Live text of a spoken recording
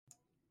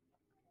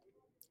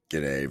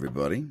G'day,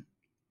 everybody.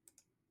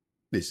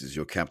 This is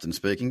your captain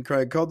speaking,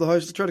 Craig Cobb, the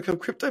host of the Trader Cobb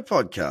Crypto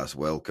Podcast.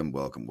 Welcome.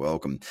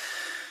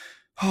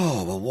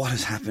 Oh, well, what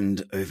has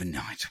happened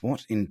overnight?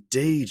 What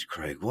indeed,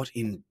 Craig? What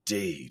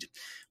indeed?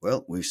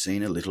 Well, we've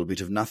seen a little bit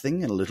of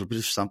nothing and a little bit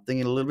of something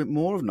and a little bit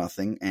more of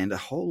nothing and a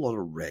whole lot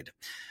of red.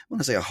 When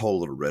I say a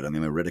whole lot of red, I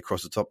mean we're red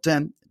across the top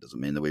 10. It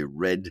doesn't mean that we're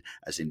red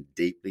as in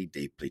deeply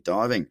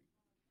diving.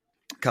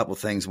 A couple of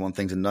things. One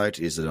thing to note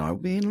is that I'll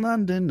be in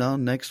London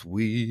next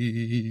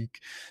week.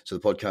 So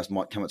the podcast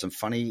might come at some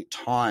funny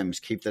times.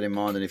 Keep that in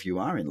mind. And if you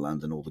are in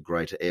London or the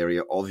greater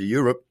area of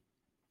Europe,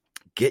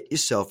 get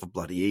yourself a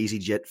bloody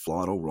EasyJet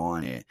flight or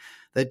Ryanair.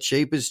 They're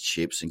cheap as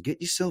chips, and get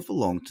yourself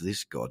along to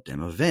this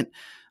goddamn event.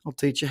 I'll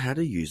teach you how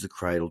to use the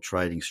Cradle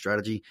trading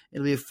strategy.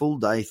 It'll be a full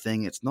day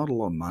thing. It's not a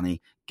lot of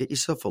money. Get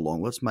yourself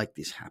along. Let's make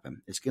this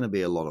happen. It's going to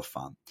be a lot of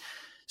fun.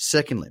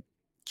 Secondly,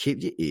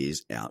 keep your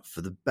ears out for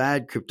the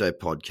Bad Crypto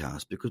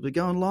Podcast because we're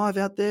going live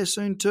out there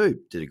soon too.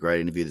 Did a great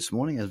interview this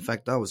morning. In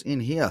fact, I was in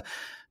here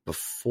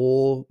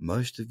before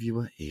most of you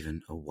were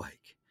even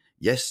awake.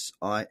 Yes,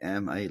 I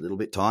am a little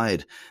bit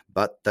tired,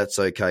 but that's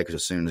okay because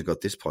as soon as I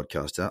got this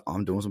podcast out,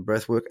 I'm doing some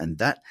breath work and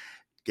that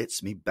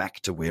gets me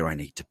back to where I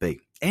need to be.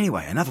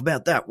 Anyway, enough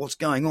about that. What's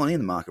going on in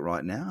the market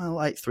right now?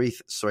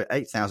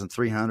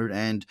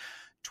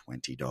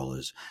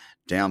 $8,320.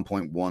 Down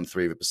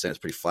 0.13%. It's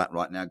pretty flat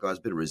right now, guys.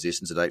 Bit of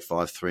resistance at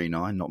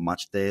 8,539. Not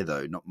much there,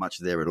 though. Not much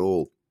there at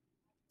all.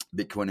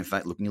 Bitcoin, in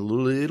fact, looking a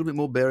little bit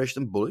more bearish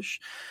than bullish.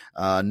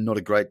 Not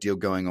a great deal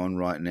going on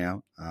right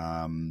now.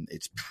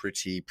 It's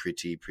pretty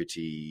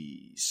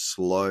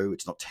slow.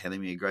 It's not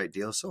telling me a great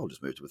deal, so I'll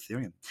just move to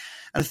Ethereum.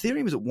 And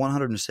Ethereum is at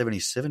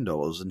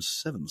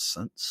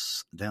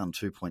 $177.07, down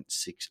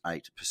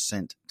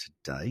 2.68%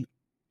 today.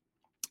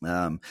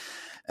 Not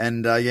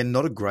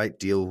a great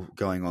deal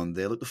going on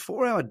there. Look, the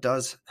 4-hour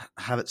does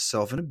have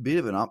itself in a bit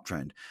of an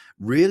uptrend.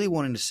 Really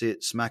wanting to see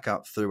it smack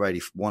up through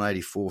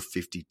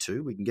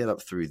 184.52. We can get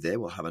up through there.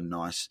 We'll have a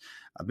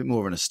bit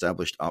more of an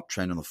established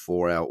uptrend on the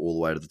 4-hour all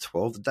the way to the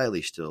 12. The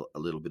daily's still a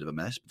little bit of a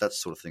mess, but that's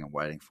the sort of thing I'm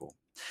waiting for.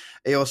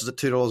 EOS is at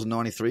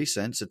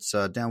 $2.93. It's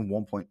down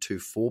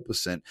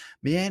 1.24%,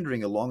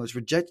 meandering along. It's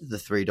rejected the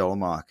 $3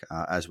 mark,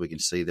 as we can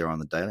see there on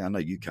the daily. I know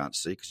you can't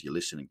see because you're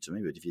listening to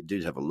me, but if you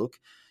do have a look,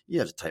 you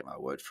have to take my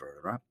word for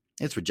it, right?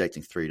 It's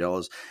rejecting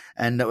 $3.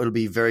 And it'll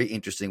be very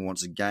interesting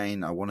once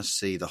again. I want to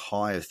see the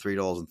high of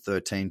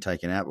 $3.13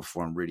 taken out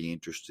before I'm really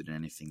interested in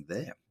anything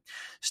there.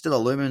 Stellar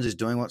Lumens is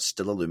doing what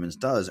Stellar Lumens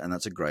does, and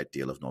that's a great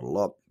deal, if not a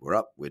lot. We're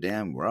up, we're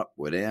down, we're up,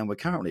 we're down. We're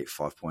currently at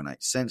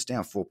 5.8 cents,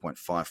 down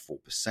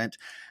 4.54%,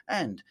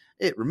 and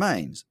it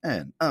remains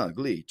an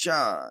ugly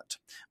chart.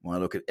 When I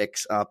look at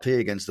XRP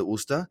against the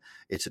Ulster,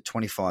 it's at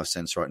 25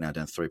 cents right now,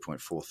 down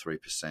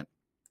 3.43%.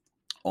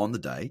 On the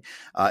day.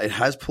 It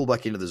has pulled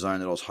back into the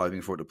zone that I was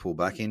hoping for it to pull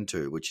back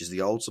into, which is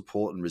the old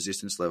support and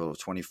resistance level of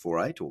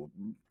 24.8, or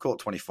call it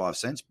 25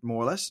 cents,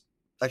 more or less.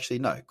 Actually,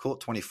 no, call it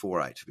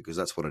 24.8 because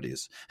that's what it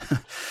is.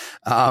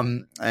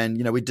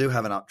 We do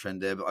have an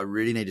uptrend there, but I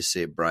really need to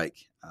see it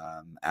break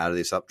out of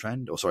this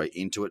uptrend,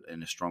 into it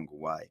in a stronger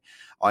way.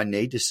 I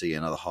need to see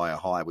another higher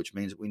high, which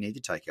means that we need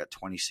to take out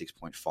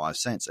 26.5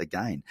 cents.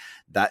 Again,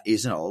 that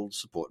is an old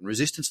support and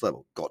resistance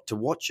level. Got to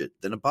watch it.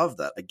 Then above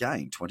that,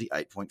 again,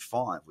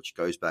 28.5, which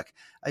goes back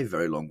a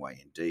very long way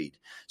indeed.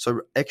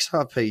 So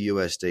XRP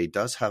USD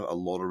does have a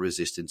lot of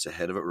resistance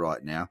ahead of it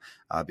right now.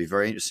 It'd be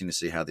very interesting to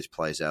see how this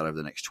plays out over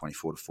the next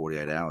 24 to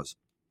 48 hours.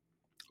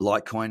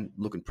 Litecoin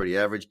looking pretty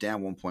average,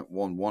 down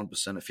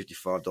 1.11% at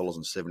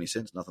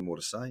 $55.70. Nothing more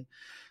to say.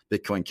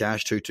 Bitcoin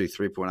Cash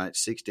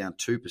 223.86, down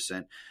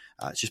 2%.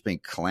 It's just been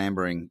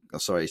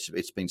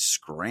it's been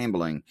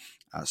scrambling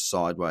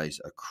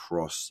sideways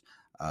across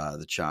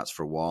the charts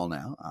for a while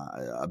now,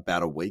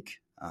 about a week.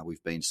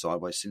 We've been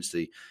sideways since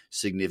the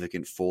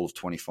significant fall of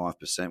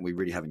 25%. We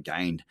really haven't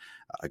gained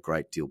a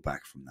great deal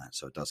back from that,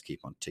 so it does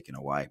keep on ticking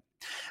away.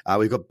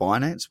 We've got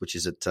Binance, which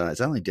is at it's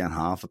only down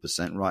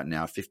 0.5% right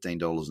now,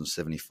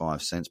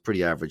 $15.75.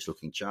 Pretty average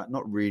looking chart.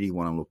 Not really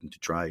one I'm looking to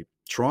trade.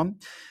 Tron,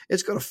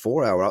 it's got a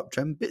 4-hour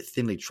uptrend, a bit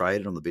thinly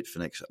traded on the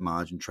Bitfinex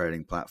margin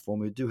trading platform.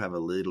 We do have a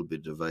little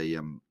bit of a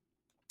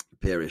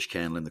bearish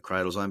candle in the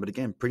cradle zone, but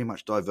again, pretty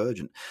much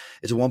divergent.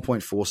 It's at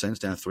 1.4 cents,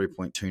 down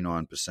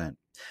 3.29%.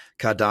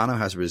 Cardano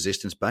has a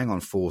resistance bang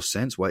on 4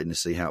 cents, waiting to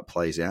see how it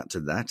plays out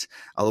to that.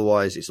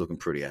 Otherwise, it's looking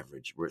pretty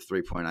average. We're at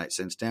 3.8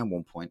 cents, down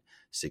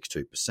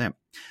 1.62%.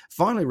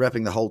 Finally,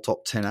 wrapping the whole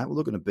top 10 out, we're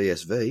looking at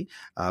BSV.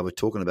 We're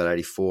talking about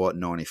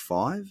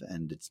 84.95,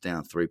 and it's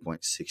down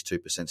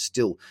 3.62%.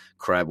 Still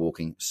crab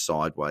walking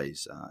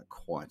sideways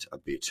quite a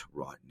bit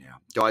right now.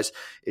 Guys,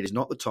 it is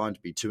not the time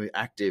to be too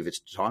active. It's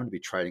time to be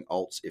trading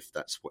alts if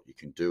that's what you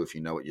can do. If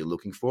you know what you're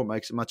looking for, it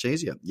makes it much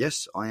easier.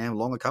 Yes, I am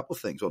long a couple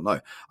of things. Well, no,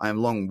 I am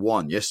long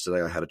one.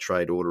 Yesterday, I had a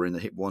trade order in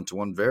that hit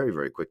 1-to-1 very,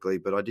 very quickly,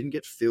 but I didn't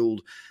get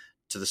filled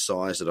to the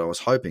size that I was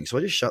hoping. So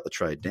I just shut the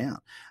trade down.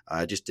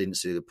 I just didn't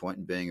see the point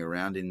in being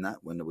around in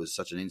that when it was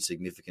such an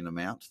insignificant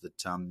amount that,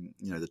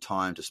 the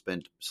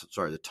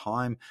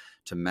time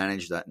to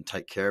manage that and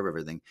take care of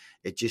everything,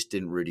 it just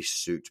didn't really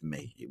suit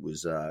me. It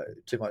was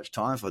too much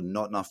time for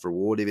not enough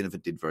reward, even if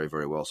it did very,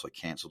 very well. So I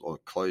cancelled or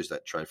closed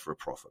that trade for a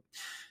profit.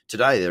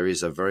 Today, there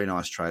is a very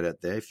nice trade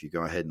out there. If you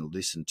go ahead and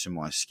listen to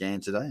my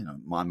scan today,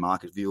 my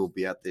market view will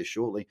be out there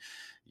shortly.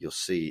 You'll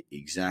see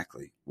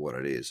exactly what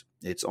it is.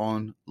 It's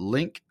on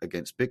Link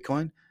against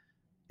Bitcoin.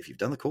 If you've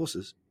done the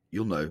courses,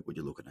 you'll know what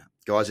you're looking at.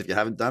 Guys, if you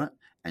haven't done it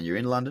and you're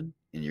in London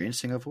and you're in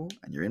Singapore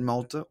and you're in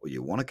Malta or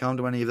you want to come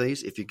to any of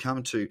these, if you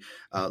come to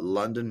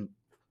London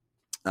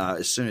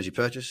as soon as you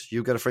purchase,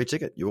 you'll get a free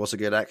ticket. You also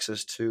get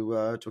access to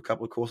a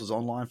couple of courses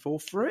online for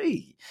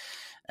free.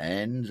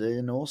 And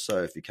then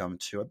also, if you come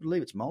to, I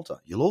believe it's Malta,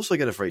 you'll also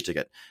get a free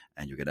ticket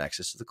and you'll get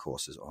access to the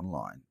courses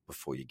online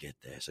before you get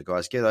there. So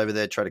guys, get over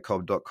there,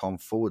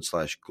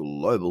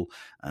 tradercobb.com/global,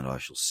 and I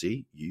shall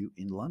see you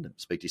in London.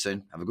 Speak to you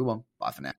soon. Have a good one. Bye for now.